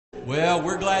Well,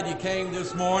 we're glad you came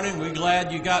this morning. We're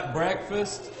glad you got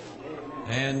breakfast.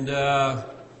 And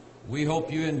we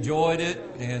hope you enjoyed it.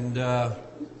 And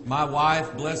my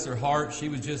wife, bless her heart, she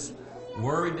was just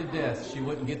worried to death she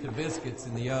wouldn't get the biscuits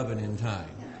in the oven in time.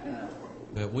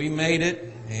 But we made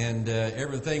it, and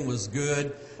everything was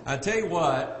good. I tell you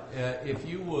what, if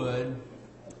you would,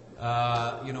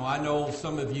 I know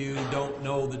some of you don't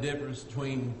know the difference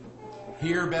between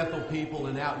here Bethel people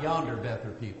and out yonder Bethel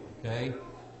people, okay?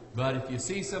 But if you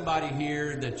see somebody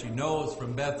here that you know is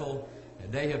from Bethel,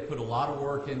 and they have put a lot of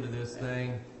work into this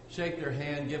thing, shake their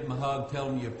hand, give them a hug, tell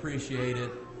them you appreciate it,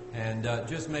 and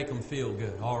just make them feel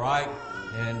good, all right?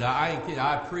 And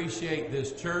I appreciate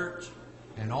this church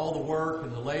and all the work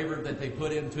and the labor that they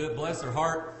put into it. Bless their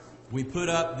heart. We put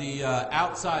up the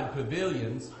outside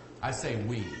pavilions. I say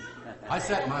we. I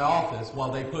sat in my office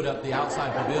while they put up the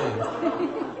outside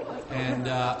pavilions. And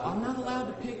I'm not allowed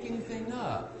to pick anything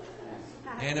up.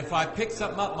 And if I pick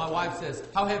something up, my wife says,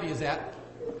 "How heavy is that?"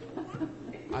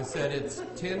 I said, "It's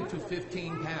 10 to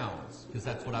 15 pounds, because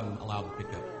that's what I'm allowed to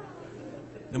pick up.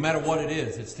 No matter what it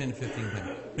is, it's 10 to 15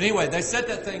 pounds. But anyway, they set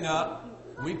that thing up.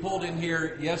 We pulled in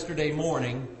here yesterday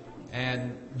morning,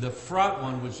 and the front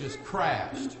one was just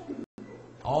crashed.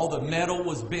 All the metal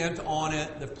was bent on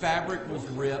it. The fabric was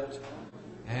ripped.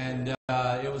 And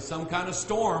it was some kind of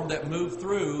storm that moved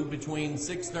through between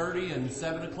 6:30 and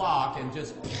 7 o'clock and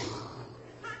just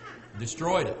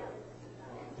destroyed it.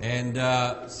 And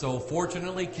so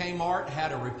fortunately, Kmart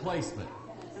had a replacement.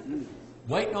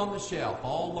 Waiting on the shelf,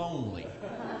 all lonely.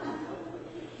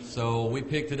 So we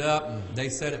picked it up, and they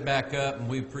set it back up, and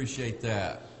we appreciate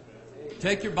that.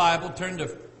 Take your Bible, turn to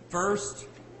 1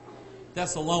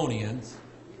 Thessalonians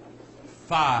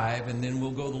 5, and then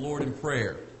we'll go to the Lord in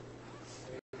prayer.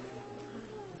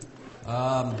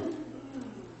 A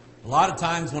lot of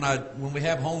times when we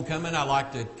have homecoming, I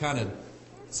like to kind of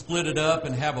split it up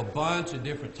and have a bunch of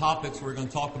different topics we're going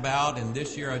to talk about. And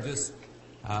this year I just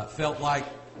felt like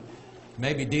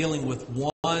maybe dealing with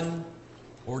one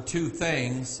or two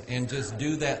things and just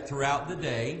do that throughout the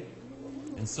day.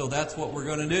 And so that's what we're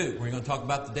going to do. We're going to talk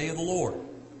about the day of the Lord.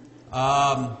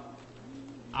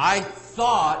 I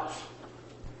thought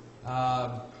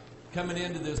coming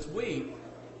into this week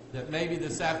that maybe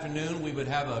this afternoon we would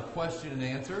have a question and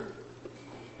answer.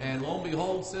 And lo and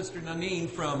behold, Sister Nanine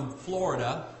from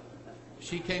Florida,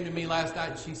 she came to me last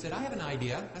night and she said, "I have an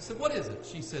idea." I said, "What is it?"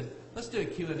 She said, "Let's do a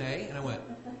Q&A. And I went,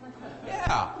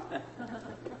 "Yeah."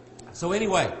 So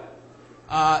anyway,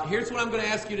 here's what I'm going to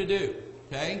ask you to do,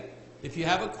 okay? If you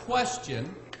have a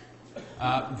question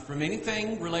from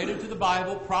anything related to the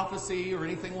Bible, prophecy, or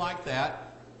anything like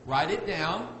that, write it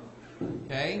down,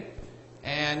 okay?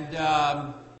 And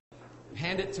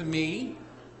hand it to me,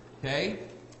 okay?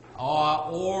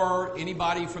 Or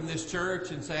anybody from this church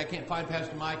and say, "I can't find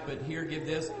Pastor Mike, but here, give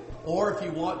this." Or if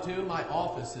you want to, my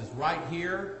office is right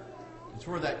here. It's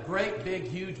where that great, big,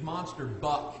 huge monster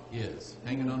buck is,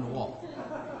 hanging on the wall.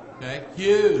 Okay?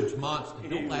 Huge monster.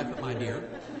 Don't laugh at my dear.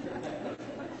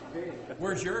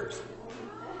 Where's yours?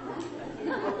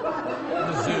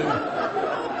 The zoo.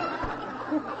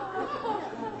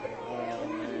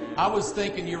 I was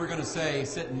thinking you were going to say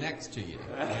sitting next to you.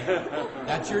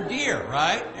 That's your deer,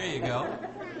 right? There you go.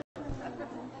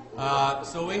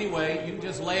 So anyway, you can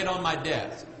just lay it on my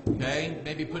desk, okay?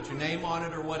 Maybe put your name on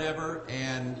it or whatever,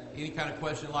 and any kind of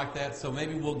question like that. So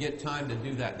maybe we'll get time to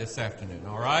do that this afternoon,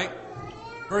 all right?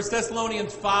 1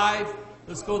 Thessalonians 5,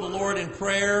 let's go to the Lord in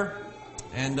prayer,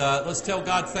 and let's tell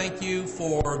God thank you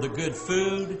for the good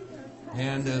food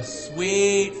and the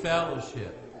sweet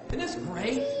fellowship. Isn't this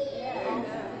great?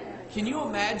 Can you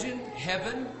imagine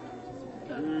heaven?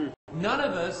 None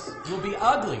of us will be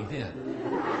ugly then,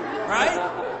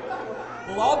 right?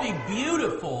 We'll all be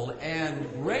beautiful and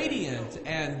radiant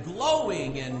and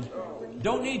glowing and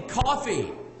don't need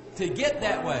coffee to get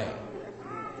that way.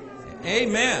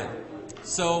 Amen.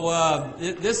 So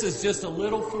this is just a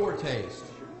little foretaste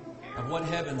of what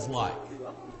heaven's like.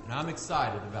 And I'm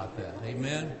excited about that.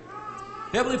 Amen.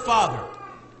 Heavenly Father,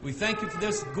 we thank you for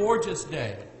this gorgeous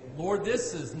day. Lord,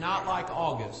 this is not like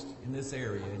August in this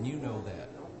area, and you know that.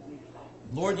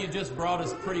 Lord, you just brought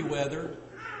us pretty weather,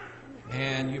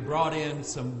 and you brought in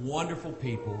some wonderful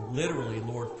people, literally,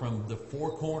 Lord, from the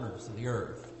four corners of the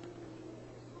earth.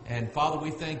 And Father, we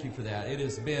thank you for that. It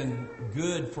has been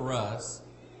good for us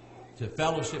to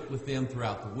fellowship with them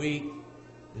throughout the week.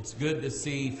 It's good to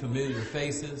see familiar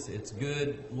faces. It's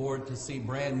good, Lord, to see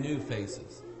brand new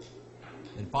faces.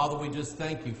 And Father, we just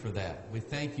thank you for that. We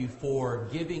thank you for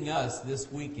giving us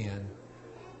this weekend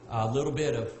a little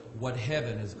bit of what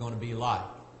heaven is going to be like.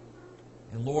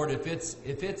 And Lord, if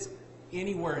it's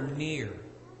anywhere near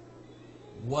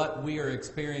what we are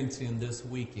experiencing this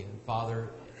weekend. Father,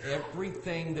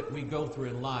 everything that we go through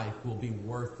in life will be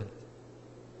worth it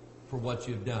for what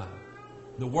you've done.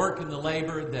 The work and the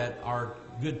labor that our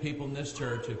good people in this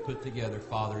church have put together,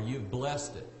 Father, you've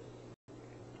blessed it.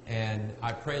 And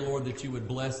I pray, Lord, that you would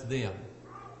bless them.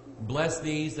 Bless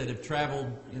these that have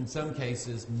traveled, in some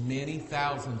cases, many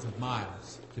thousands of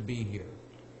miles to be here.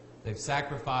 They've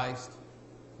sacrificed.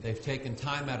 They've taken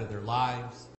time out of their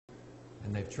lives.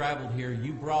 And they've traveled here.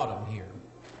 You brought them here.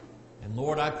 And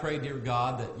Lord, I pray, dear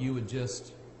God, that you would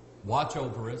just watch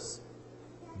over us,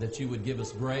 that you would give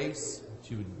us grace,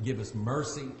 that you would give us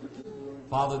mercy.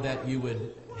 Father, that you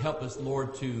would help us,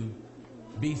 Lord, to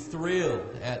be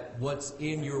thrilled at what's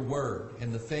in your word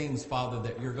and the things, Father,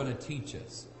 that you're going to teach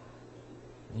us.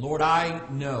 And Lord, I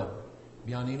know,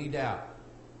 beyond any doubt,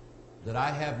 that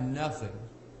I have nothing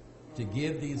to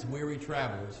give these weary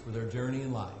travelers for their journey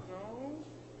in life.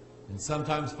 And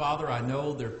sometimes, Father, I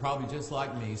know they're probably just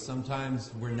like me.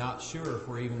 Sometimes we're not sure if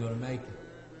we're even going to make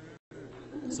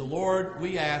it. So, Lord,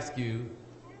 we ask you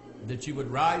that you would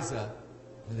rise up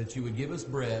and that you would give us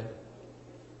bread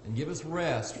and give us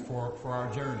rest for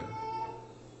our journey.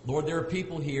 Lord, there are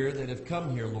people here that have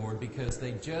come here, Lord, because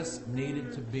they just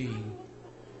needed to be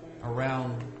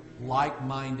around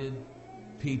like-minded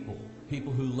people,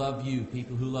 people who love you,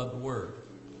 people who love the Word.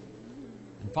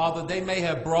 And Father, they may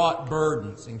have brought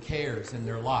burdens and cares in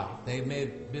their life. They may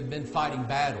have been fighting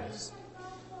battles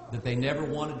that they never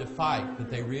wanted to fight,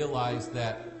 but they realized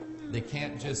that they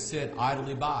can't just sit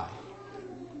idly by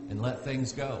and let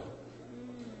things go.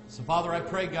 So Father, I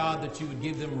pray, God, that you would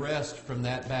give them rest from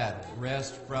that battle,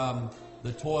 rest from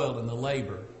the toil and the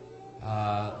labor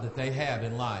that they have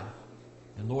in life.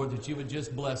 And Lord, that you would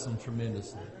just bless them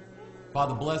tremendously.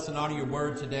 Father, bless and honor your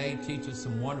word today. Teach us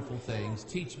some wonderful things.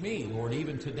 Teach me, Lord,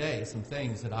 even today, some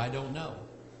things that I don't know.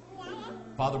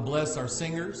 Father, bless our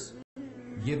singers.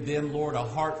 Give them, Lord, a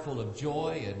heart full of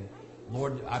joy. And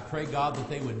Lord, I pray, God, that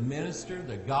they would minister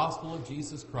the gospel of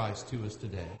Jesus Christ to us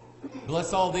today.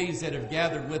 Bless all these that have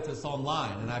gathered with us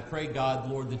online. And I pray, God,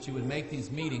 Lord, that you would make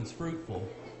these meetings fruitful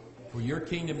for your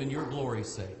kingdom and your glory's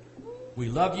sake. We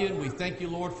love you and we thank you,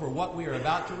 Lord, for what we are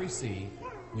about to receive.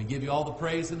 We give you all the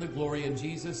praise and the glory in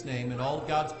Jesus' name. And all of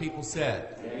God's people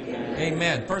said, Amen.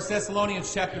 Amen. 1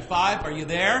 Thessalonians chapter 5. Are you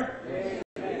there? Amen.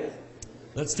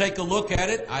 Let's take a look at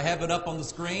it. I have it up on the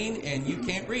screen, and you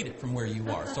can't read it from where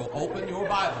you are. So open your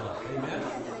Bible up. Amen.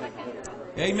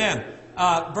 Amen.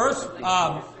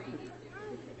 I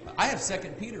have 2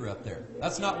 Peter up there.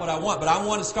 That's not what I want, but I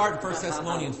want to start in 1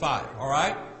 Thessalonians 5. All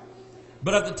right?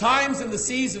 But of the times and the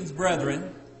seasons,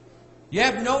 brethren, you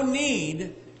have no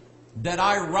need that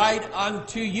I write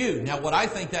unto you. Now, what I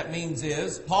think that means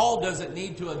is Paul doesn't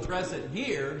need to address it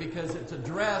here because it's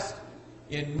addressed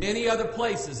in many other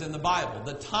places in the Bible.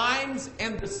 The times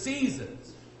and the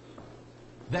seasons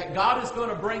that God is going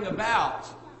to bring about,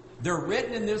 they're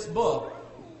written in this book.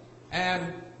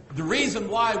 And the reason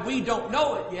why we don't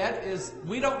know it yet is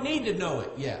we don't need to know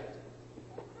it yet.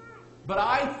 But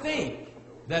I think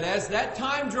that as that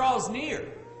time draws near,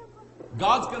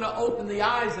 God's going to open the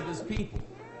eyes of His people.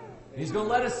 He's going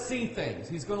to let us see things.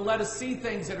 He's going to let us see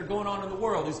things that are going on in the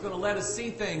world. He's going to let us see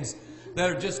things that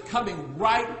are just coming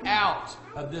right out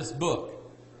of this book.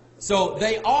 So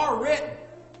they are written.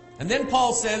 And then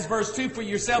Paul says, verse 2, for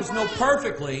yourselves know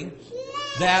perfectly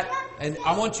that, and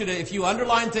I want you to, if you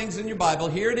underline things in your Bible,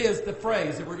 here it is, the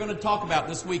phrase that we're going to talk about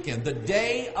this weekend, the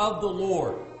day of the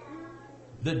Lord.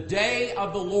 The day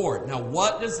of the Lord. Now,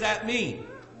 what does that mean?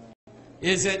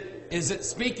 Is it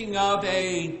speaking of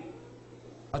a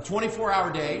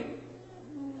 24-hour day?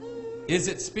 Is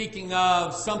it speaking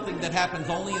of something that happens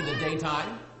only in the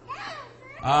daytime?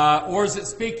 Or is it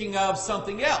speaking of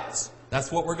something else?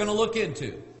 That's what we're going to look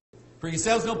into. For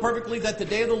yourselves know perfectly that the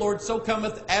day of the Lord so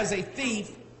cometh as a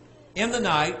thief in the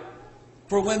night.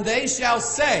 For when they shall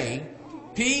say,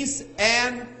 peace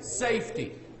and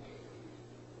safety.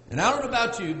 And I don't know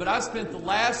about you, but I've spent the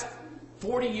last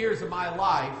 40 years of my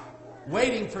life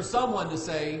waiting for someone to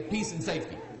say peace and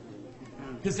safety.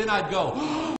 Because then I'd go,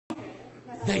 oh,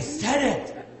 they said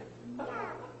it.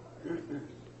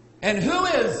 And who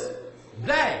is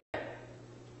they?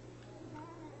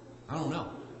 I don't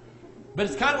know. But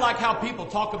it's kind of like how people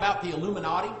talk about the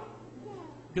Illuminati.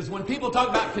 Because when people talk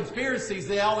about conspiracies,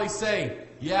 they always say,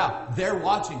 yeah, they're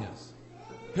watching us.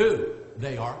 Who?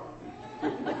 They are.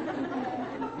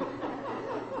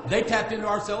 They tapped into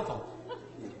our cell phone.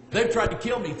 They've tried to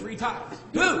kill me 3 times.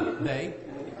 Who? They.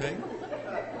 Okay.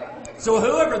 So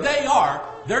whoever they are,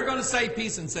 they're going to say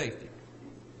peace and safety.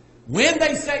 When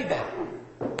they say that,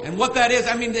 and what that is,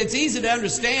 I mean, it's easy to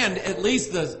understand, at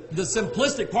least the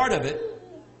simplistic part of it,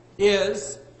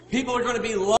 is People are going to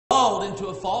be lulled into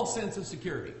a false sense of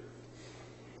security.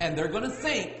 And they're going to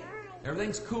think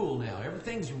everything's cool now.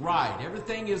 Everything's right.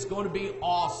 Everything is going to be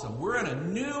awesome. We're in a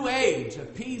new age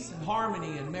of peace and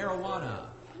harmony and marijuana.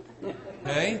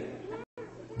 Okay?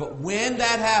 But when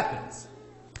that happens,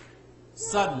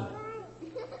 suddenly,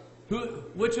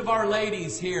 which of our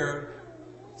ladies here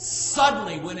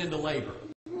suddenly went into labor?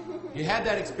 You had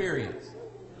that experience.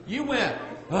 You went,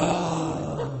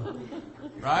 oh,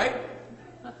 right?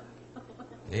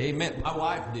 Amen. My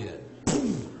wife did.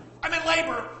 I'm in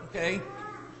labor. Okay.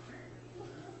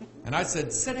 And I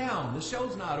said, sit down. The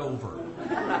show's not over.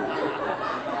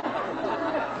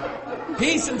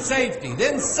 Peace and safety.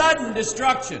 Then sudden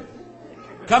destruction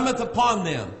cometh upon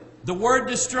them. The word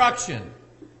destruction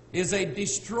is a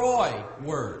destroy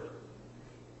word.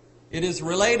 It is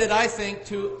related, I think,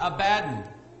 to Abaddon,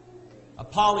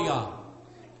 Apollyon,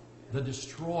 the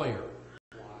destroyer.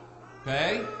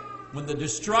 Okay? When the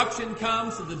destruction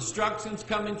comes, the destruction's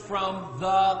coming from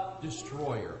the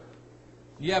destroyer.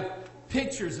 You have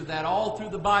pictures of that all through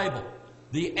the Bible.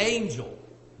 The angel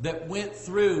that went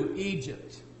through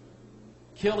Egypt,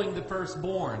 killing the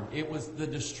firstborn, it was the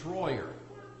destroyer.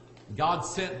 God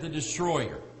sent the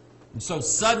destroyer. And so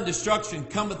sudden destruction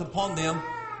cometh upon them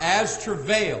as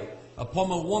travail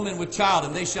upon a woman with child,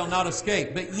 and they shall not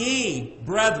escape. But ye,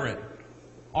 brethren,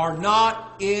 are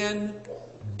not in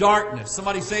darkness.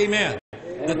 Somebody say amen.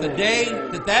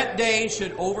 That that day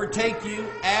should overtake you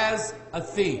as a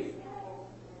thief.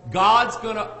 God's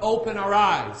going to open our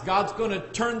eyes. God's going to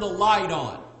turn the light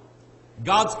on.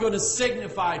 God's going to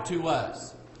signify to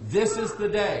us, this is the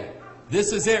day.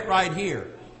 This is it right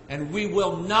here. And we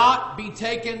will not be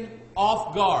taken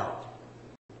off guard.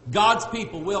 God's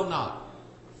people will not.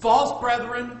 False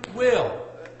brethren will.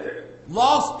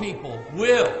 Lost people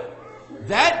will.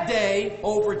 That day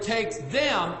overtakes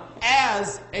them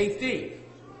as a thief.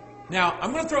 Now,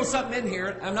 I'm going to throw something in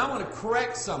here, and I'm going to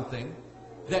correct something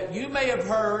that you may have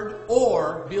heard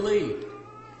or believed.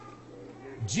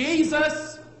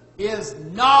 Jesus is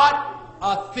not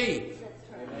a thief.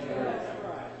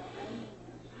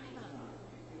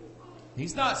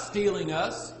 He's not stealing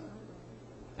us.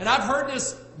 And I've heard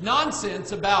this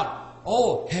nonsense about,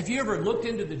 oh, have you ever looked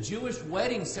into the Jewish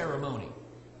wedding ceremony?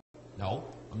 No,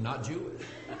 I'm not Jewish.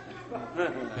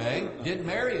 Okay? Didn't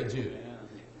marry a Jew.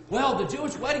 Well, the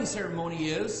Jewish wedding ceremony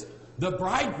is the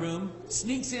bridegroom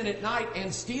sneaks in at night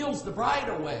and steals the bride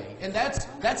away. And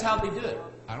that's how they do it.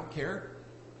 I don't care.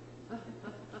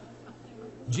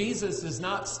 Jesus is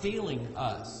not stealing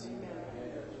us.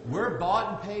 We're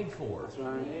bought and paid for.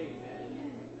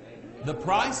 The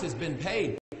price has been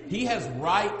paid. He has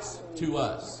rights to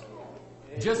us.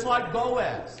 Just like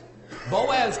Boaz.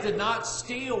 Boaz did not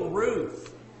steal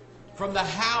Ruth from the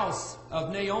house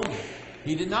of Naomi.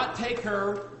 He did not take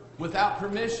her without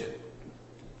permission.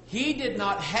 He did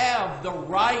not have the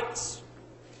rights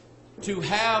to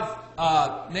have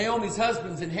Naomi's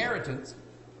husband's inheritance.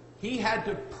 He had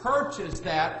to purchase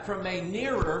that from a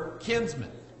nearer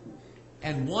kinsman.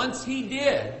 And once he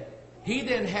did, he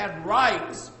then had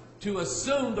rights to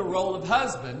assume the role of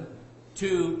husband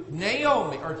to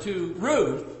Naomi, or to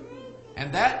Ruth.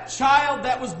 And that child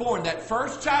that was born, that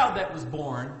first child that was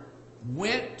born,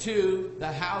 went to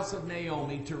the house of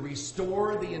Naomi to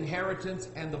restore the inheritance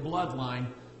and the bloodline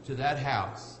to that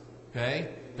house. Okay?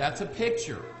 That's a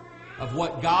picture of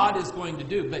what God is going to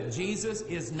do. But Jesus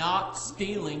is not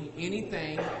stealing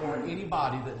anything or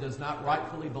anybody that does not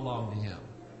rightfully belong to Him.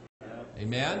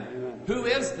 Amen? Who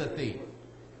is the thief?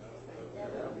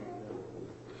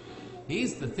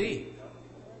 He's the thief.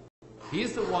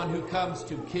 He's the one who comes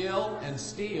to kill and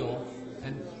steal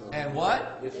and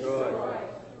what? Destroy.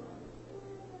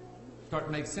 Starting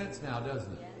to make sense now,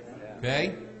 doesn't it?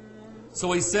 Okay? So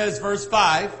he says, verse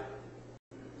 5,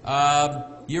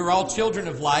 you're all children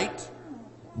of light,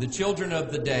 the children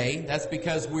of the day. That's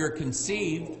because we're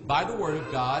conceived by the Word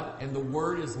of God, and the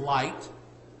Word is light.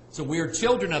 So we are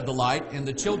children of the light and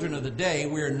the children of the day.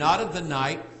 We are not of the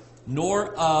night,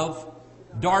 nor of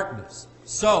darkness.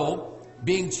 So,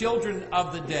 being children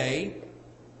of the day,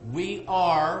 we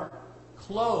are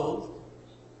clothed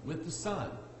with the sun.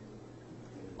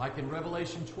 Like in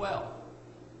Revelation 12.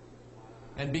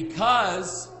 And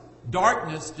because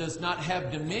darkness does not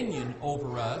have dominion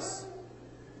over us,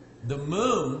 the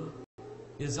moon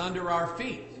is under our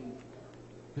feet.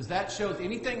 Because that shows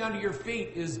anything under your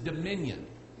feet is dominion.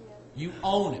 You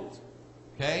own it.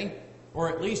 Okay? Or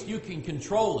at least you can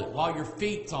control it while your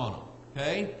feet's on them.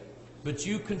 Okay? But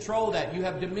you control that. You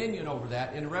have dominion over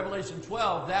that. In Revelation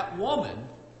 12, that woman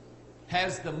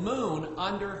has the moon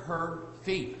under her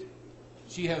feet.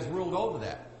 She has ruled over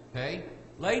that. Okay?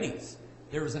 Ladies,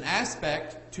 there is an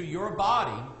aspect to your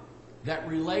body that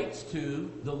relates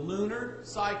to the lunar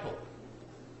cycle.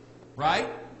 Right?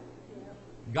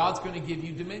 God's going to give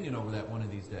you dominion over that one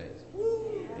of these days.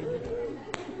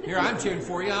 Here, I'm cheering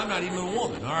for you. I'm not even a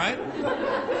woman, all right?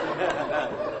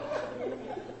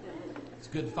 It's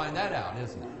good to find that out,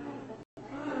 isn't it?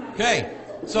 Okay,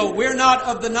 so we're not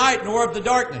of the night nor of the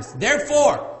darkness.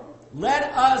 Therefore, let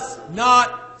us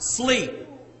not sleep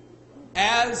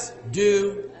as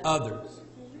do others.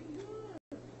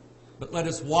 But let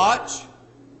us watch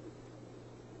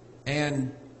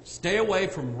and stay away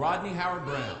from Rodney Howard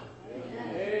Brown.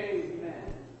 Amen.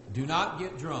 Do not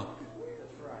get drunk.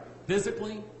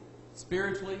 Physically,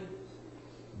 spiritually,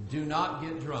 do not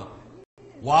get drunk.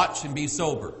 Watch and be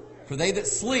sober. For they that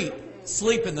sleep,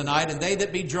 sleep in the night, and they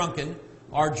that be drunken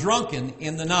are drunken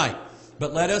in the night.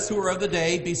 But let us who are of the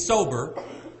day be sober,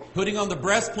 putting on the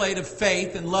breastplate of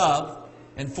faith and love,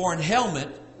 and for an helmet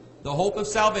the hope of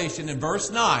salvation. In verse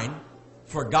 9,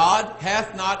 for God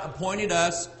hath not appointed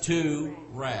us to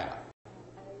wrath.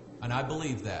 And I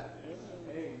believe that.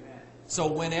 So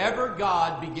whenever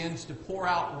God begins to pour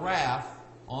out wrath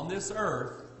on this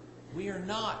earth, we are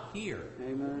not here.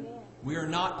 Amen. We are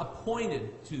not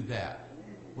appointed to that.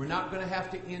 We're not going to have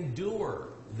to endure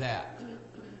that.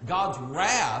 God's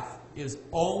wrath is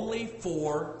only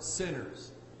for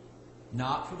sinners,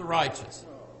 not for the righteous.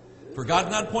 For God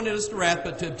has not appointed us to wrath,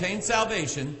 but to obtain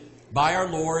salvation by our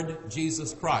Lord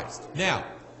Jesus Christ. Now,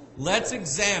 let's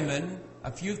examine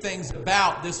a few things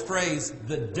about this phrase,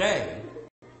 the day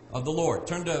of the Lord.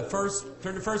 Turn to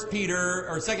 1 Peter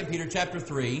or 2 Peter chapter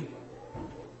 3.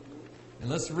 And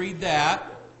let's read that.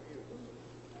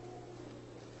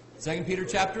 2 Peter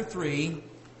chapter 3,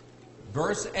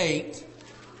 verse 8.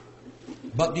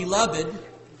 But beloved,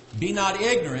 be not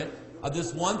ignorant of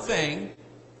this one thing,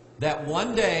 that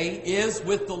one day is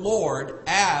with the Lord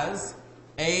as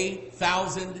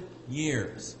 1,000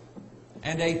 years,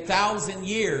 and 1,000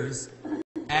 years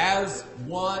as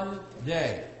one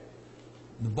day.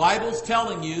 The Bible's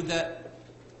telling you that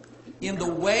in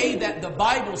the way that the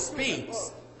Bible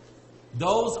speaks,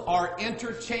 those are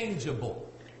interchangeable.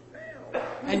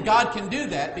 And God can do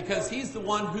that because He's the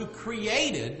one who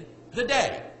created the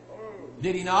day.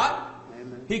 Did He not?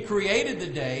 Amen. He created the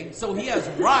day, so He has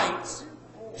rights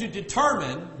to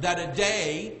determine that a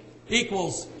day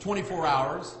equals 24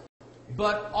 hours,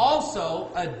 but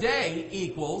also a day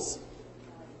equals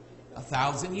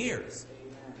 1,000 years.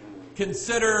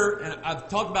 Consider, and I've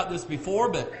talked about this before,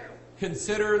 but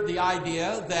consider the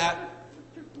idea that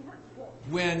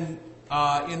when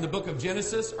in the book of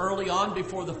Genesis, early on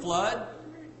before the flood,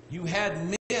 you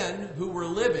had men who were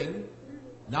living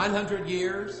 900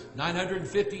 years,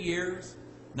 950 years,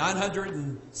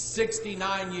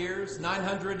 969 years,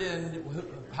 900 and,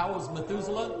 how was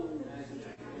Methuselah?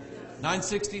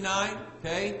 969,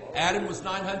 okay? Adam was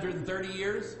 930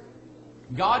 years.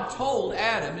 God told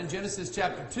Adam in Genesis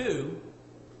chapter 2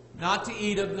 not to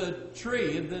eat of the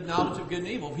tree of the knowledge of good and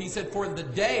evil. He said, for the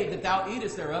day that thou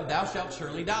eatest thereof, thou shalt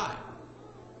surely die.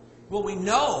 Well, we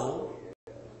know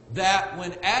that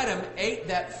when Adam ate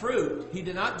that fruit, he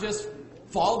did not just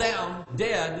fall down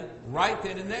dead right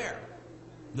then and there.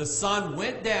 The sun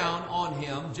went down on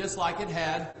him just like it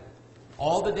had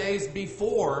all the days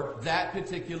before that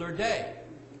particular day.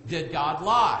 Did God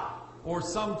lie? Or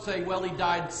some say, well, he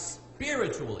died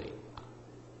spiritually.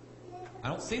 I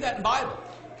don't see that in the Bible.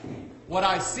 What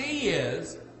I see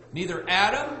is neither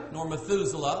Adam, nor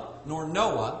Methuselah, nor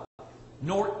Noah,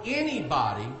 nor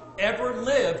anybody ever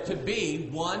lived to be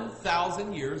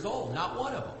 1,000 years old. Not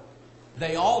one of them.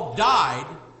 They all died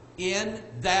in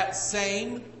that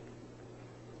same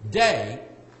day,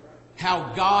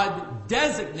 how God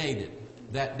designated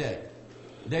that day.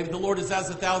 The day of the Lord is as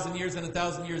 1,000 years, and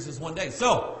 1,000 years is one day.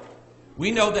 So,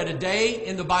 we know that a day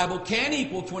in the Bible can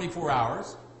equal 24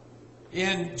 hours.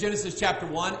 In Genesis chapter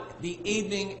 1, the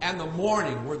evening and the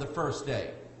morning were the first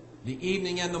day. The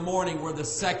evening and the morning were the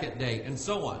second day, and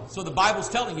so on. So the Bible's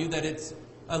telling you that it's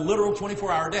a literal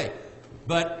 24-hour day.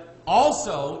 But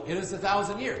also, it is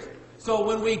 1,000 years. So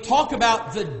when we talk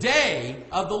about the day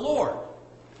of the Lord,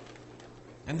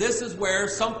 and this is where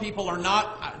some people are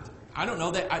not, I don't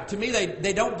know, to me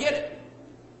they don't get it.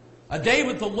 A day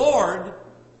with the Lord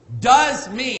does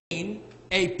mean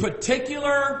a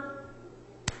particular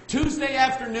Tuesday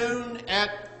afternoon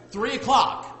at 3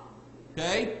 o'clock.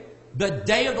 Okay? The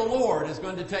day of the Lord is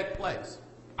going to take place.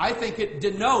 I think it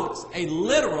denotes a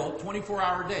literal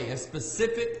 24-hour day, a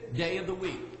specific day of the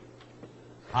week.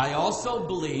 I also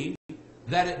believe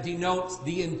that it denotes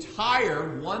the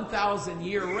entire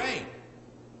 1,000-year reign.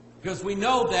 Because we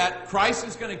know that Christ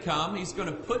is going to come. He's going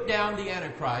to put down the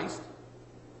Antichrist.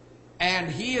 And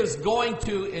he is going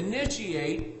to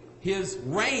initiate his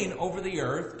reign over the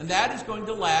earth, and that is going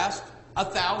to last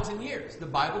 1,000 years. The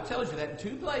Bible tells you that in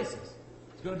 2 places.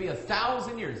 It's going to be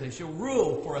 1,000 years. They shall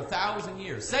rule for 1,000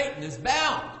 years. Satan is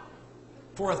bound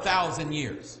for 1,000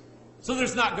 years. So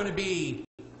there's not going to be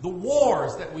the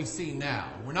wars that we see now.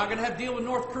 We're not going to have to deal with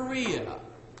North Korea.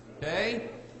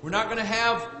 Okay? We're not going to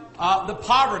have the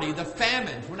poverty, the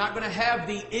famines. We're not going to have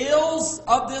the ills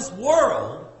of this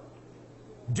world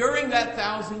during that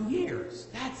 1,000 years.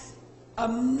 That's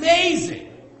amazing.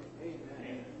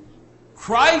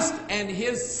 Christ and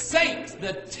his saints,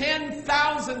 the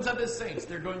 10,000s of his saints,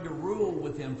 they're going to rule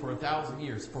with him for 1,000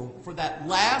 years. For that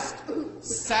last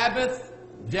Sabbath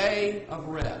day of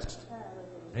rest.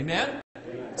 Amen?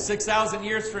 6,000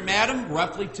 years from Adam,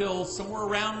 roughly till somewhere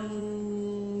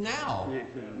around now.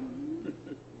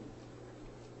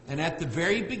 And at the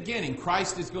very beginning,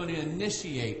 Christ is going to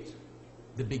initiate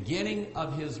the beginning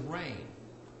of his reign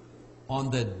on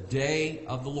the day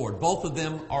of the Lord. Both of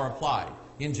them are applied.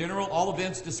 In general, all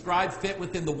events described fit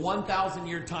within the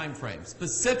 1,000-year time frame.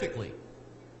 Specifically,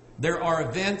 there are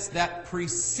events that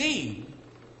precede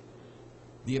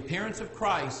the appearance of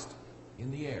Christ in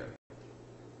the air.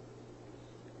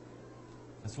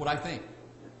 That's what I think.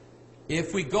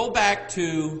 If we go back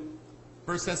to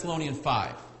 1 Thessalonians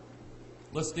 5,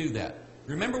 let's do that.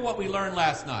 Remember what we learned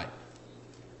last night.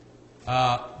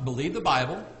 Believe the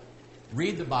Bible,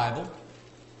 read the Bible,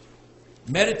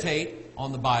 meditate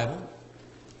on the Bible,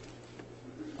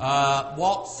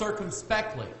 walk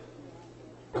circumspectly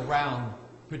around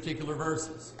particular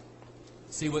verses.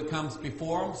 See what comes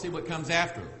before them, see what comes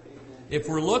after them. If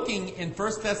we're looking in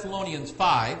 1 Thessalonians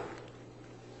 5,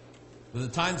 for the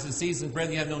times and seasons,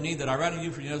 brethren, you have no need that I write to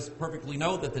you, for you perfectly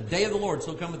know that the day of the Lord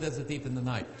shall come as a thief in the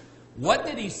night. What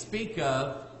did he speak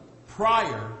of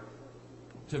prior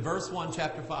to verse 1,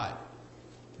 chapter 5?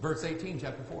 Verse 18,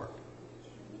 chapter 4.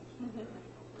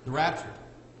 The rapture.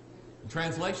 The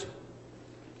translation.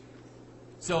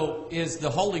 So is the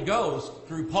Holy Ghost,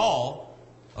 through Paul,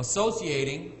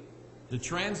 associating the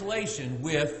translation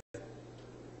with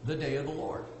the day of the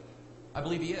Lord? I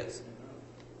believe he is.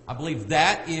 I believe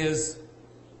that is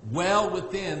well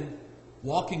within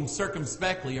walking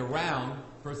circumspectly around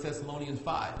 1 Thessalonians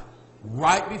 5.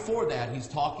 Right before that, he's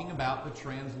talking about the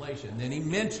translation. Then he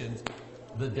mentions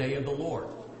the day of the Lord.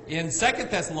 In 2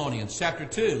 Thessalonians chapter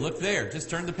 2, look there, just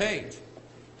turn the page.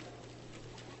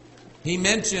 He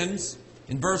mentions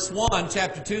in verse 1,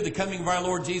 chapter 2, the coming of our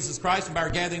Lord Jesus Christ and by our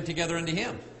gathering together unto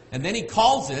him. And then he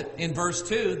calls it, in verse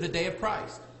 2, the day of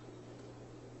Christ.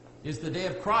 Is the day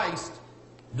of Christ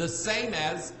the same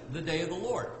as the day of the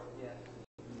Lord?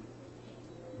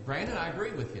 Brandon, I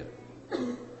agree with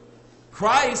you.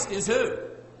 Christ is who?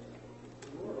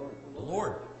 The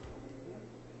Lord.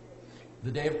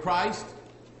 The day of Christ,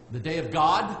 the day of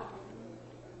God,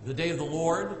 the day of the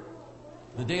Lord,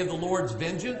 the day of the Lord's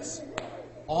vengeance.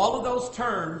 All of those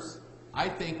terms, I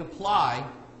think, apply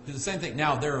to the same thing.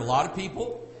 Now, there are a lot of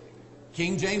people,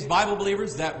 King James Bible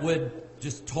believers, that would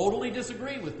just totally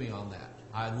disagree with me on that.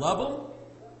 I love them.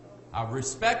 I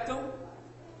respect them.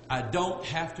 I don't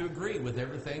have to agree with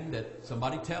everything that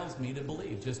somebody tells me to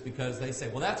believe just because they say,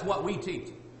 well, that's what we teach.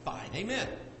 Fine. Amen.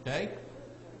 Okay?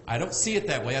 I don't see it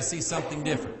that way. I see something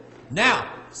different. Now,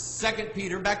 2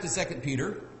 Peter, back to 2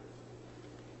 Peter.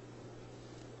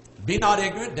 Be not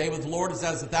ignorant. Day with the Lord is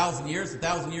as 1,000 years.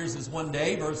 1,000 years is one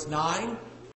day. Verse 9.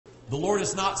 The Lord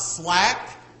is not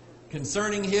slack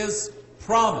concerning his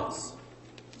promise.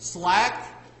 Slack,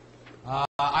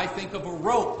 I think of a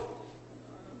rope.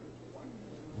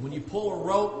 When you pull a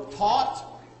rope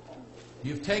taut,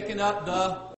 you've taken up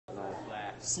the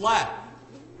slack.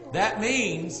 That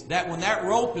means that when that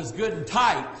rope is good and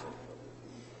tight,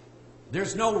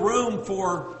 there's no room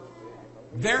for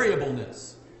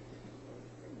variableness.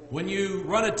 When you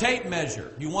run a tape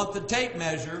measure, you want the tape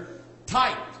measure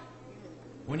tight.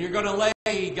 When you're going to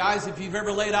lay, guys, if you've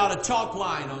ever laid out a chalk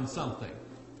line on something,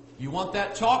 you want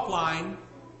that chalk line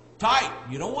tight.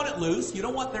 You don't want it loose. You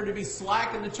don't want there to be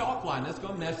slack in the chalk line. That's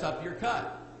going to mess up your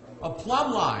cut. A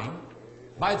plumb line,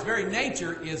 by its very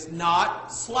nature, is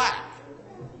not slack.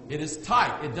 It is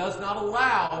tight. It does not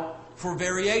allow for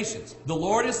variations. The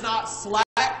Lord is not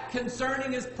slack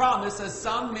concerning his promise, as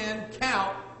some men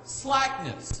count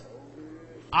slackness.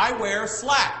 I wear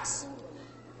slacks.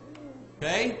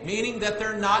 Okay? Meaning that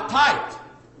they're not tight.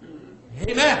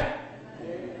 Amen.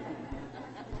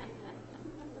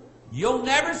 You'll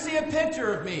never see a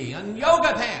picture of me in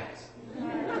yoga pants.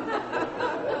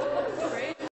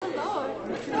 Praise the Lord.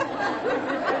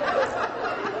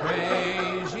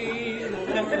 Praise ye the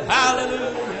Lord.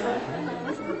 Hallelujah.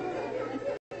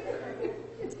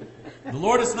 The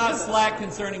Lord is not slack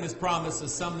concerning His promise,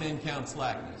 as some men count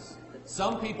slackness.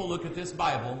 Some people look at this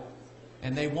Bible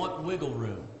and they want wiggle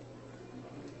room.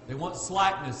 They want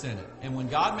slackness in it. And when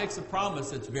God makes a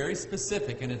promise, it's very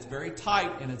specific and it's very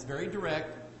tight and it's very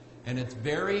direct and it's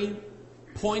very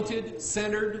pointed,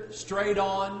 centered, straight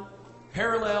on,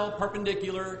 parallel,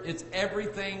 perpendicular. It's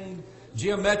everything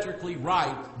geometrically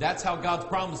right. That's how God's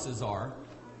promises are.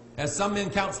 As some men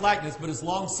count slackness, but is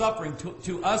long-suffering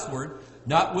to usward,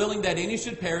 not willing that any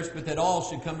should perish, but that all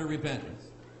should come to repentance.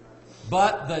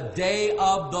 But the day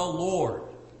of the Lord,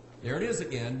 there it is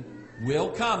again, will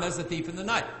come as a thief in the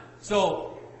night.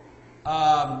 So,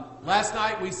 last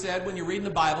night we said when you're reading the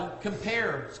Bible,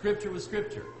 compare Scripture with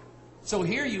Scripture. So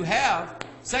here you have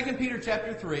 2 Peter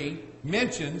chapter 3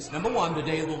 mentions, number 1, the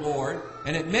day of the Lord,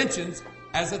 and it mentions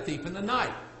as a thief in the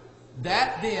night.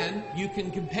 That then you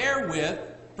can compare with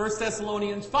 1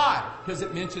 Thessalonians 5, because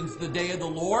it mentions the day of the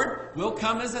Lord will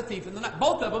come as a thief in the night.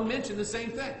 Both of them mention the same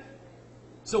thing.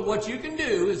 So what you can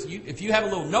do is, if you have a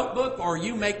little notebook or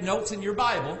you make notes in your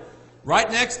Bible, right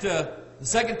next to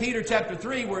 2 Peter chapter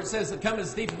 3, where it says it comes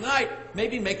as a thief in the night,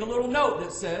 maybe make a little note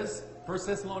that says 1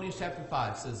 Thessalonians chapter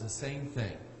 5 says the same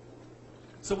thing.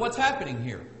 So what's happening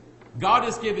here? God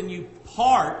has given you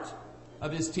part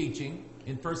of His teaching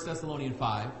in 1 Thessalonians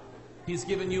 5. He's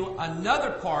given you another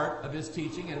part of His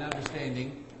teaching and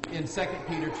understanding in 2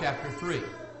 Peter chapter 3.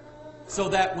 So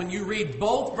that when you read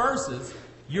both verses,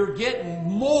 you're getting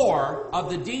more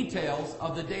of the details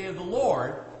of the day of the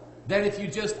Lord than if you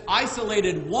just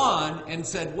isolated one and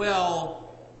said,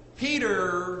 well,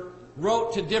 Peter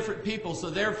wrote to different people, so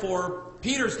therefore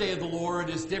Peter's day of the Lord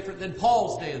is different than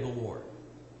Paul's day of the Lord.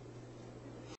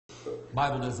 The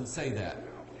Bible doesn't say that.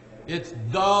 It's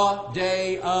the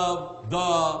day of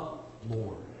the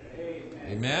Lord.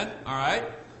 Amen? All right?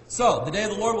 So, the day of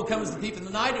the Lord will come as a thief in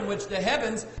the night, in which the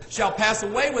heavens shall pass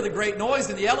away with a great noise,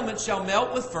 and the elements shall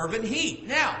melt with fervent heat.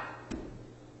 Now,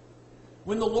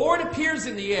 when the Lord appears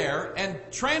in the air and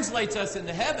translates us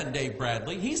into heaven, Dave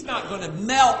Bradley, He's not going to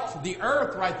melt the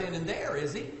earth right then and there,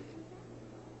 is He?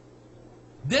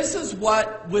 This is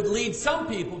what would lead some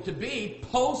people to be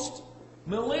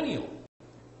post-millennial.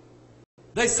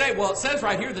 They say, well, it says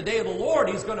right here, the day of the Lord,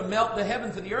 He's going to melt the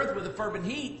heavens and the earth with a fervent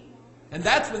heat. And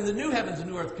that's when the new heavens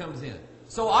and new earth comes in.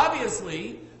 So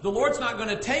obviously, the Lord's not going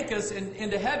to take us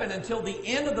into heaven until the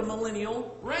end of the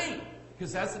millennial reign,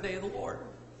 because that's the day of the Lord.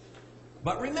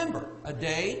 But remember, a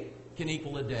day can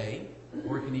equal a day,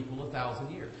 or it can equal 1,000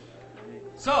 years.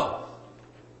 So,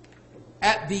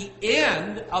 at the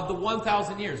end of the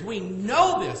 1,000 years, we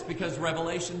know this because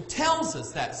Revelation tells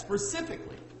us that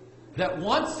specifically. That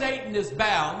once Satan is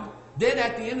bound, then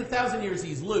at the end of 1,000 years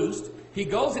he's loosed. He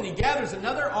goes and he gathers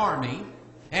another army,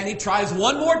 and he tries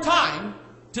one more time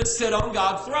to sit on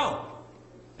God's throne.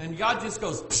 And God just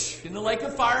goes, psh, in the lake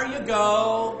of fire you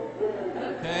go.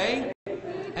 Okay?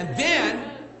 And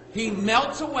then He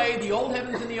melts away the old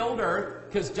heavens and the old earth,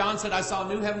 because John said, I saw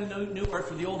a new heaven and a new earth,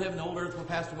 for the old heaven and the old earth were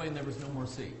passed away, and there was no more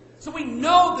sea. So we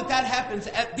know that that happens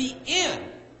at the end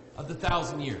of the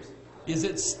 1,000 years. Is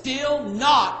it still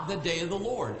not the day of the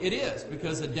Lord? It is,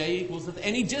 because a day equals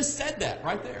and He just said that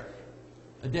right there.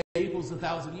 A day equals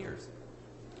 1,000 years.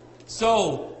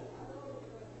 So,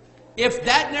 if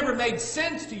that never made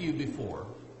sense to you before,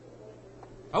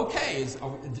 okay, it's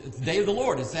the day of the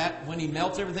Lord. Is that when He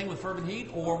melts everything with fervent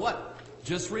heat, or what?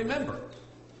 Just remember,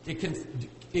 it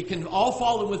can all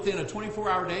fall within a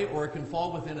 24-hour day, or it can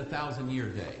fall within a 1,000-year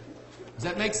day. Does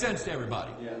that make sense to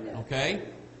everybody? Yeah. Okay?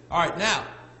 All right, now,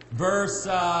 verse,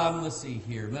 let's see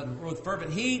here. With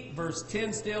fervent heat, verse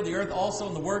 10 still, the earth also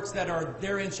and the works that are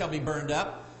therein shall be burned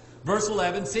up. Verse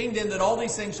 11, seeing then that all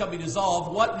these things shall be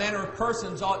dissolved, what manner of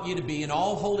persons ought ye to be in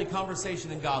all holy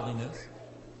conversation and godliness,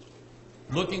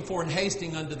 looking for and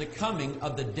hasting unto the coming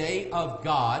of the day of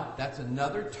God. That's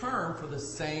another term for the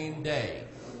same day.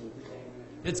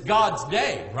 It's God's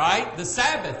day, right? The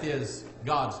Sabbath is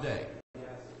God's day.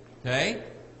 Okay?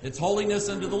 It's holiness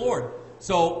unto the Lord.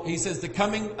 So he says, the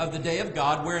coming of the day of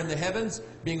God, wherein the heavens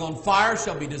being on fire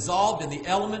shall be dissolved, and the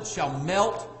elements shall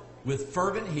melt with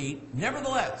fervent heat.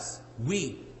 Nevertheless,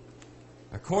 we,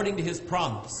 according to His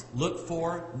promise, look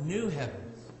for new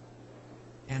heavens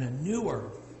and a new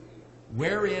earth,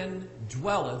 wherein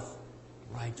dwelleth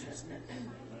righteousness.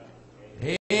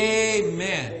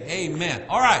 Amen. Amen.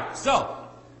 All right, so,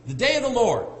 the day of the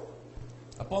Lord,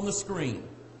 up on the screen.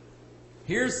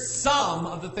 Here's some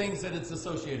of the things that it's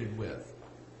associated with.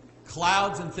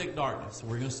 Clouds and thick darkness.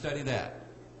 We're going to study that.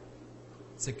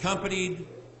 It's accompanied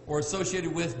or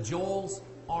associated with Joel's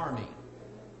army.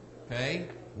 Okay?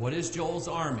 What is Joel's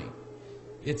army?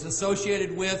 It's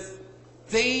associated with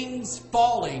things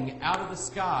falling out of the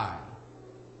sky.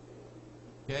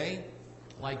 Okay?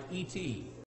 Like E.T.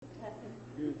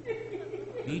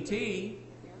 E.T.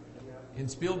 in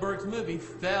Spielberg's movie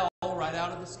fell right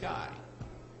out of the sky.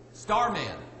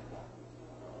 Starman,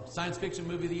 science fiction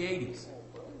movie of the 80s.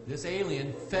 This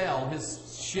alien fell,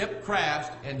 his ship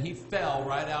crashed, and he fell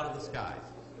right out of the sky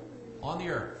on the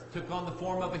earth. Took on the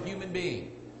form of a human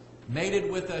being. Mated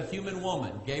with a human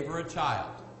woman. Gave her a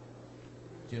child.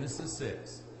 Genesis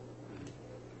 6.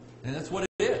 And that's what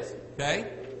it is.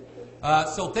 Okay?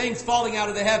 So things falling out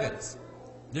of the heavens.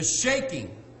 The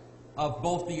shaking of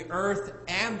both the earth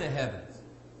and the heavens.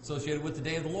 Associated with the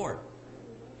day of the Lord.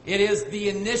 It is the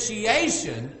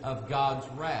initiation of God's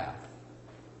wrath.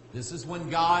 This is when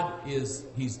God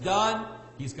He's done.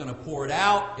 He's going to pour it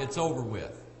out. It's over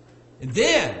with. And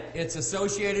then it's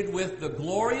associated with the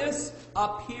glorious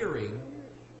appearing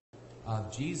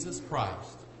of Jesus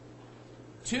Christ.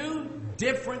 Two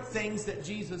different things that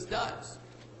Jesus does.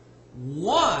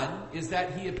 One is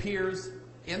that He appears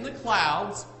in the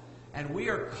clouds, and we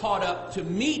are caught up to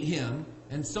meet Him,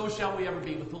 and so shall we ever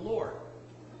be with the Lord.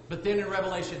 But then in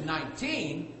Revelation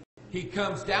 19, He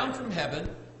comes down from heaven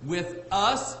with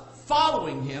us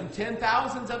following Him,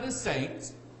 10,000s of His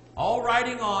saints, all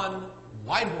riding on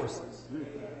white horses. Do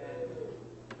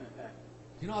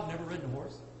you know I've never ridden a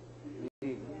horse?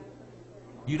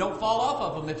 You don't fall off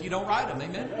of them if you don't ride them,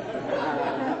 amen?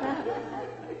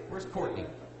 Where's Courtney?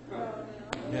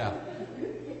 Yeah.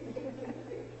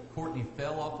 Courtney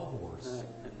fell off a horse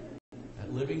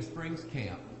at Living Springs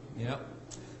Camp. Yep.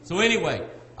 So anyway,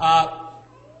 but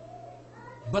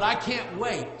I can't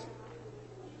wait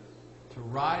to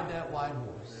ride that white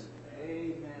horse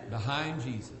behind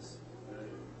Jesus.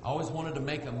 I always wanted to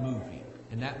make a movie,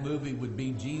 and that movie would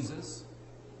be Jesus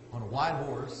on a white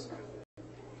horse,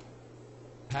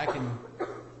 packing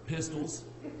pistols,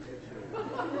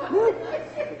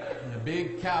 and a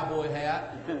big cowboy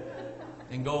hat,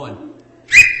 and going,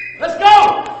 "Let's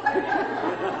go!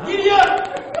 Giddy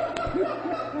up!"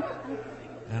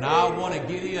 And I want to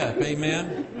giddy up,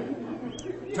 amen?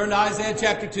 Turn to Isaiah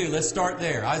chapter 2. Let's start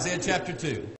there. Isaiah chapter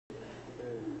 2.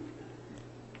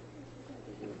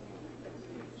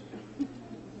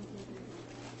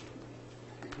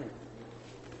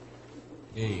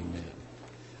 Amen.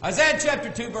 Isaiah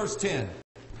chapter 2, verse 10.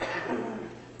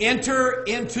 Enter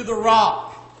into the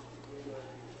rock,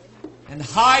 and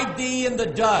hide thee in the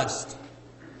dust,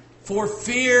 for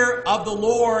fear of the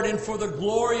Lord and for the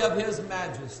glory of His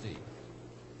majesty.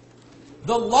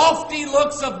 The lofty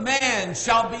looks of man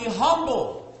shall be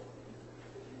humbled,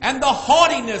 and the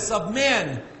haughtiness of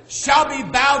men shall be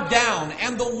bowed down,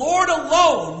 and the Lord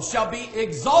alone shall be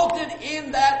exalted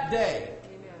in that day.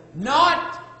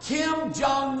 Not Kim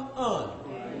Jong-un.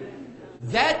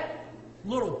 That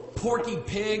little porky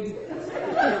pig.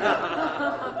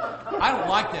 I don't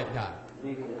like that guy.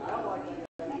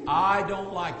 I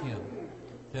don't like him.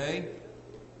 Okay?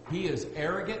 He is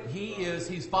arrogant.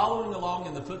 He's following along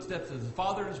in the footsteps of his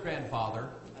father and his grandfather.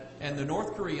 And the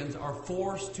North Koreans are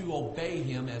forced to obey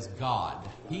him as God.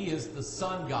 He is the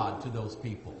sun god to those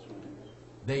people.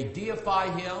 They deify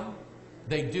him.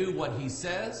 They do what he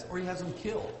says, or he has them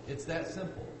killed. It's that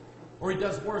simple. Or he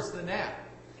does worse than that.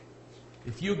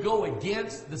 If you go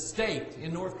against the state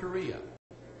in North Korea,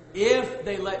 if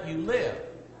they let you live,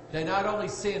 they not only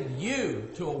send you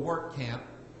to a work camp,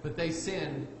 but they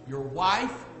send your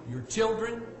wife, your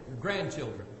children, your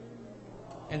grandchildren,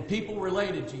 and people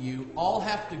related to you all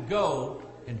have to go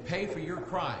and pay for your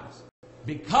crimes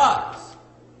because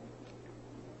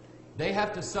they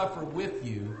have to suffer with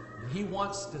you. He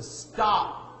wants to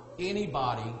stop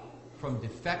anybody from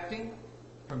defecting,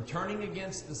 from turning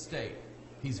against the state.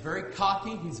 He's very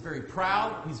cocky, he's very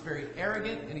proud, he's very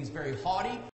arrogant, and he's very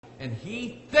haughty, and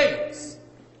he thinks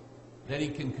that he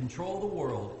can control the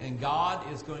world, and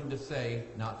God is going to say,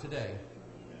 not today.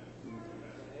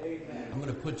 I'm going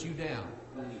to put you down.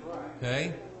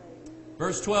 Okay?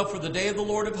 Verse 12, for the day of the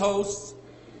Lord of hosts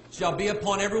shall be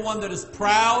upon everyone that is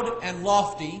proud and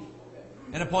lofty,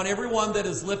 and upon everyone that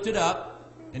is lifted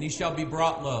up, and he shall be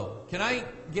brought low. Can I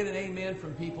get an amen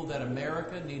from people that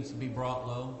America needs to be brought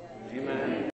low?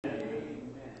 Amen.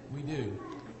 We do.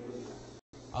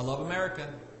 I love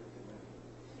America,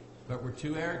 but we're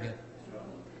too arrogant.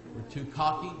 We're too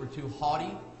cocky. We're too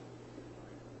haughty.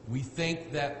 We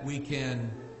think that we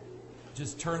can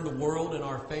just turn the world in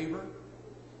our favor.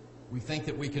 We think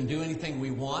that we can do anything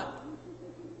we want.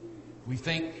 We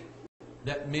think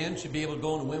that men should be able to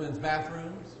go into women's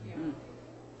bathrooms,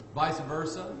 vice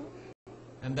versa,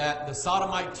 and that the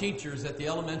sodomite teachers at the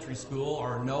elementary school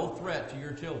are no threat to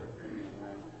your children.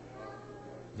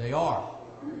 They are.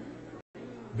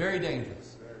 Very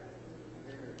dangerous.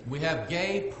 We have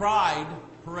gay pride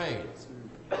parades.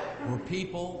 where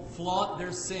people flaunt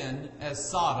their sin as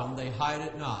Sodom, they hide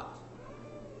it not.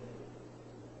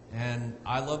 And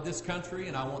I love this country,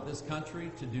 and I want this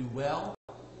country to do well.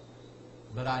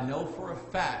 But I know for a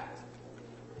fact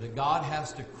that God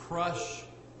has to crush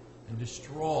and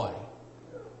destroy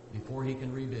before He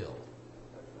can rebuild.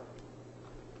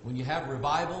 When you have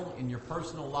revival in your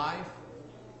personal life,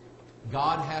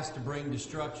 God has to bring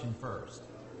destruction first.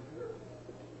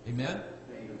 Amen?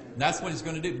 That's what He's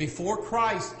going to do. Before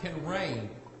Christ can reign,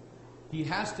 He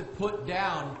has to put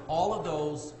down all of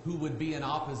those who would be in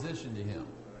opposition to Him.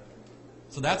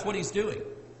 So that's what He's doing.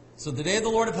 So the day of the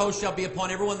Lord of hosts shall be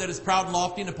upon everyone that is proud and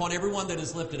lofty, and upon everyone that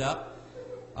is lifted up.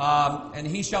 And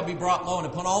he shall be brought low, and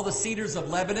upon all the cedars of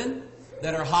Lebanon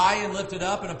that are high and lifted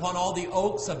up, and upon all the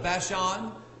oaks of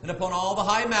Bashan, and upon all the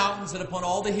high mountains, and upon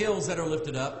all the hills that are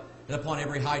lifted up, and upon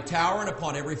every high tower, and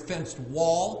upon every fenced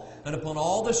wall, and upon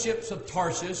all the ships of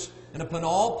Tarshish, and upon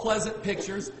all pleasant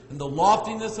pictures, and the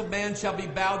loftiness of man shall be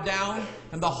bowed down,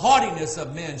 and the haughtiness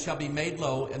of men shall be made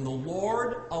low, and the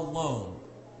Lord alone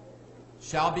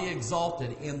shall be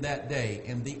exalted in that day,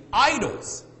 and the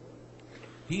idols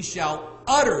He shall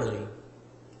utterly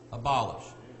abolish.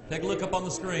 Take a look up on the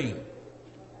screen.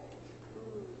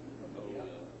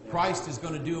 Christ is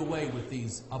going to do away with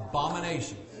these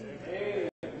abominations.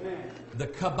 The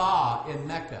Kaaba in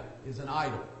Mecca is an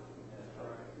idol.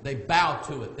 They bow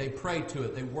to it, they pray to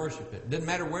it, they worship it. Doesn't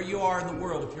matter where you are in the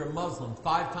world, if you're a Muslim,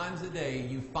 5 times a day,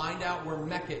 you find out where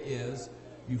Mecca is,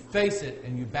 you face it,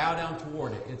 and you bow down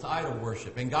toward it. It's idol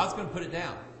worship, and God's going to put it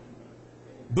down.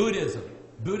 Buddhism.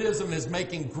 Buddhism is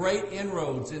making great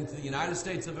inroads into the United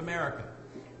States of America.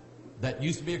 That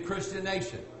used to be a Christian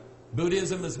nation.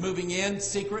 Buddhism is moving in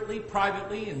secretly,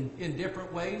 privately, in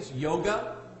different ways.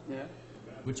 Yoga,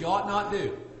 which you ought not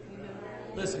do.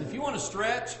 Listen, if you want to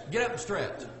stretch, get up and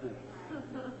stretch.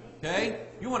 Okay?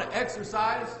 You want to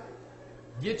exercise,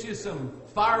 get you some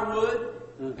firewood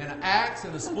and an axe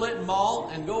and a split and maul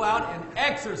and go out and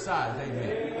exercise.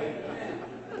 Amen.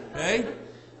 Okay?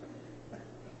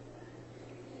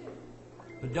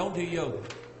 But don't do yoga.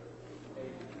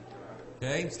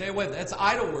 Okay? Stay away from that. That's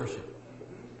idol worship.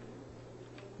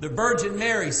 The Virgin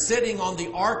Mary sitting on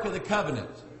the Ark of the Covenant.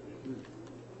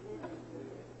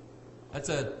 That's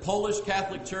a Polish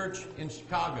Catholic church in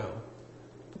Chicago.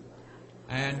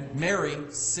 And Mary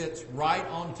sits right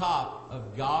on top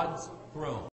of God's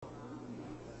throne.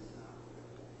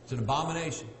 It's an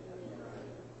abomination.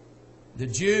 The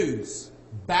Jews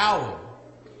bowing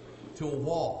to a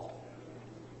wall.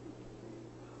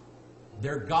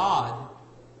 Their God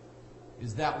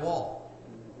is that wall.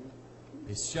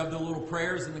 They shove their little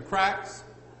prayers in the cracks.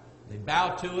 They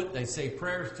bow to it. They say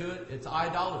prayers to it. It's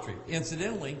idolatry.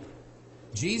 Incidentally,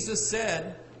 Jesus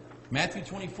said, Matthew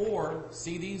 24,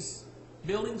 see these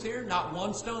buildings here? Not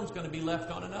one stone's going to be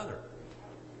left on another.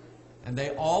 And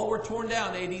they all were torn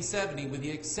down AD 70 with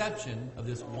the exception of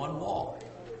this one wall.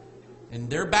 And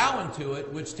they're bowing to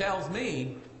it, which tells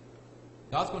me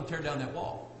God's going to tear down that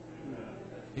wall.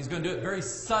 He's going to do it very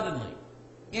suddenly,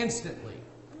 instantly.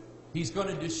 He's going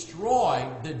to destroy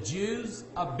the Jews'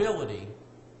 ability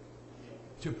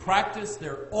to practice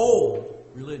their old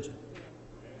religion.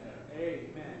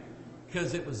 Amen.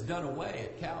 Because it was done away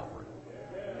at Calvary.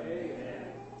 Amen.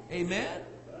 Amen.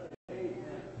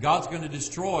 God's going to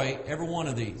destroy every one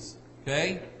of these.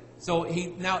 Okay? So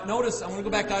now notice, I'm going to go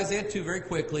back to Isaiah 2 very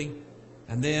quickly,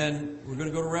 and then we're going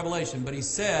to go to Revelation. But he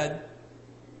said,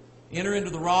 enter into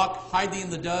the rock, hide thee in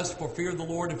the dust, for fear of the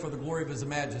Lord and for the glory of His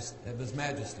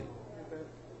majesty.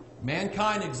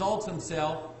 Mankind exalts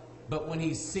himself, but when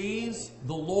he sees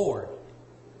the Lord,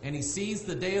 and he sees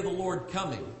the day of the Lord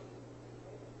coming,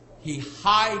 he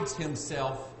hides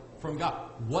himself from God.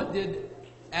 What did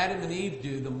Adam and Eve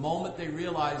do the moment they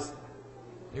realized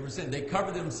they were sinning? They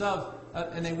covered themselves,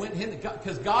 and they went and hid,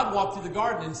 because God walked through the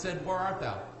garden and said, where art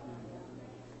thou?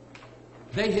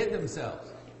 They hid themselves.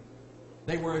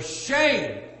 They were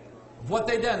ashamed of what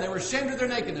they'd done. They were ashamed of their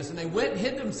nakedness, and they went and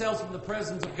hid themselves from the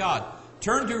presence of God.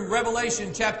 Turn to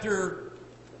Revelation chapter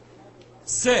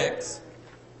 6.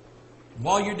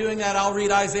 While you're doing that, I'll read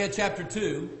Isaiah chapter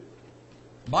 2.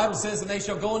 The Bible says, and they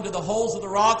shall go into the holes of the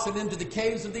rocks and into the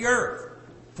caves of the earth,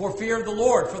 for fear of the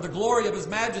Lord, for the glory of His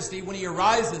majesty, when He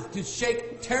ariseth to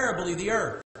shake terribly the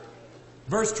earth.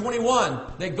 Verse 21,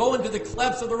 they go into the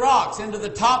clefts of the rocks, into the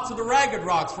tops of the ragged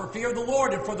rocks, for fear of the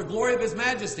Lord and for the glory of His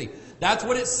majesty. That's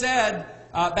what it said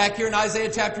back here in Isaiah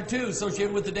chapter 2,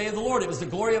 associated with the day of the Lord. It was the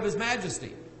glory of His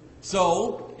majesty.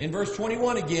 So, in verse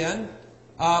 21 again,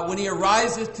 when He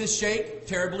ariseth to shake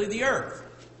terribly the earth.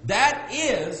 That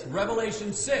is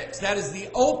Revelation 6. That is the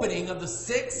opening of the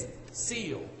 6th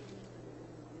seal.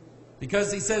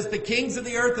 Because he says, the kings of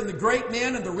the earth and the great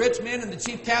men and the rich men and the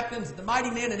chief captains and the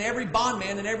mighty men and every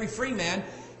bondman and every free man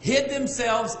hid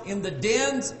themselves in the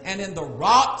dens and in the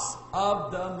rocks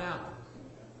of the mountain.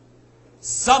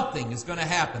 Something is going to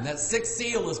happen. That sixth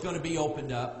seal is going to be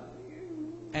opened up.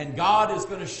 And God is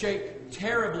going to shake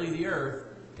terribly the earth.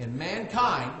 And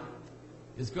mankind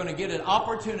is going to get an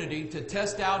opportunity to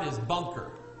test out his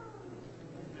bunker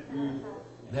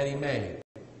that he made.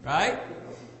 Right?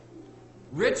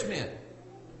 Rich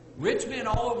men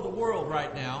all over the world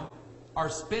right now are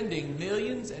spending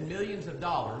millions and millions of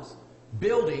dollars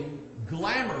building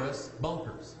glamorous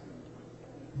bunkers.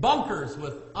 Bunkers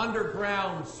with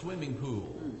underground swimming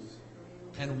pools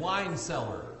and wine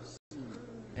cellars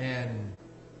and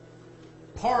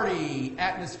party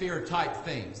atmosphere type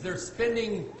things. They're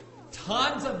spending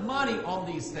tons of money on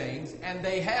these things, and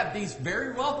they have, these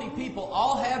very wealthy people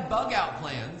all have bug out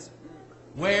plans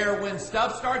where when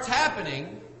stuff starts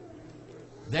happening,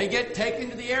 they get taken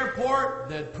to the airport,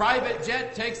 the private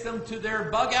jet takes them to their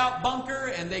bug out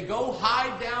bunker, and they go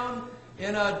hide down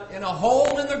in a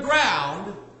hole in the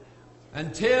ground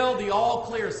until the all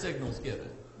clear signal's given.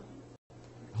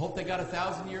 I hope they got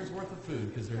 1,000 years worth of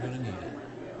food, because they're going to need it.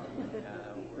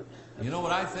 You know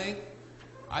what I think?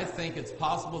 I think it's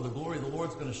possible the glory of the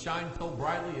Lord's going to shine so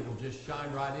brightly it'll just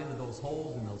shine right into those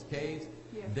holes in those caves.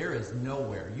 Yeah. There is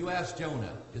nowhere. You ask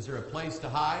Jonah, is there a place to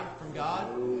hide from God?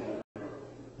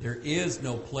 There is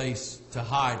no place to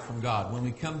hide from God. When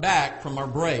we come back from our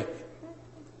break,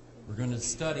 we're going to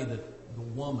study the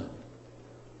woman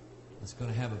that's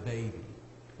going to have a baby.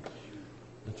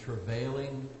 The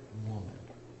travailing woman.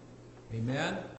 Amen?